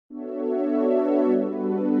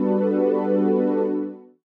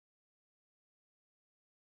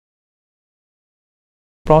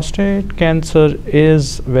prostate cancer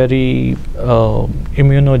is very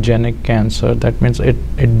immunogenic cancer. That means it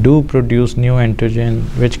do produce new antigen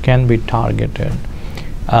which can be targeted.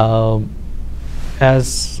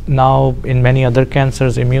 As now in many other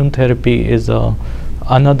cancers, immune therapy is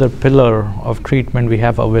another pillar of treatment we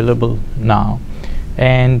have available now.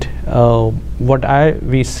 And what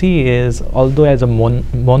we see is, although as a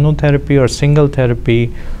monotherapy or single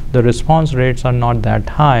therapy, the response rates are not that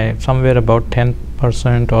high, somewhere about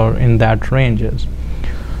 10% or in that ranges.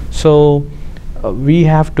 So we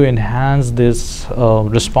have to enhance this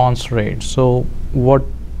response rate. So what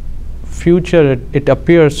future it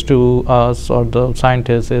appears to us or the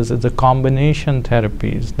scientists is the combination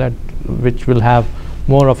therapies which will have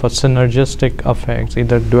more of a synergistic effects,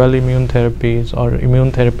 either dual immune therapies or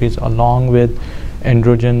immune therapies along with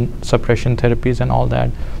androgen suppression therapies and all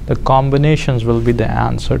that. The combinations will be the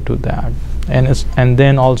answer to that. And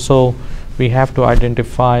then also we have to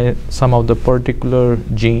identify some of the particular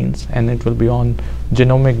genes, and it will be on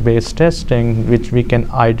genomic based testing which we can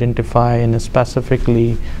identify and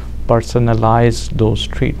specifically personalize those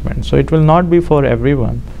treatments. So it will not be for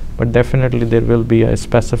everyone, but definitely there will be a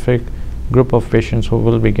specific group of patients who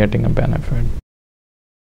will be getting a benefit.